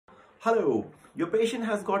Hello, your patient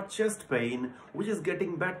has got chest pain which is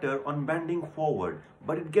getting better on bending forward,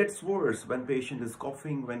 but it gets worse when patient is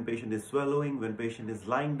coughing, when patient is swallowing, when patient is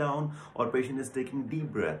lying down or patient is taking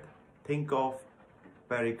deep breath. Think of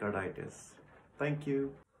pericarditis. Thank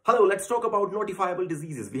you. Hello, let's talk about notifiable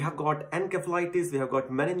diseases. We have got encephalitis, we have got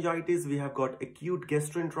meningitis, we have got acute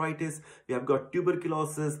gastroenteritis, we have got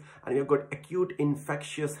tuberculosis, and we have got acute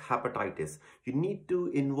infectious hepatitis. You need to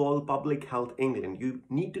involve Public Health England. You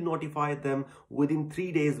need to notify them within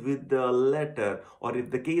 3 days with the letter, or if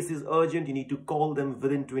the case is urgent, you need to call them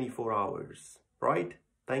within 24 hours. Right?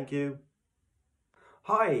 Thank you.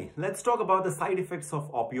 Hi, let's talk about the side effects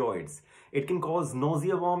of opioids. It can cause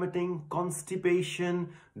nausea, vomiting, constipation,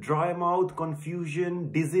 dry mouth,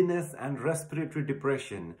 confusion, dizziness, and respiratory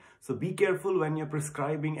depression. So be careful when you're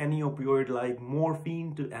prescribing any opioid like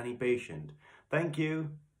morphine to any patient. Thank you.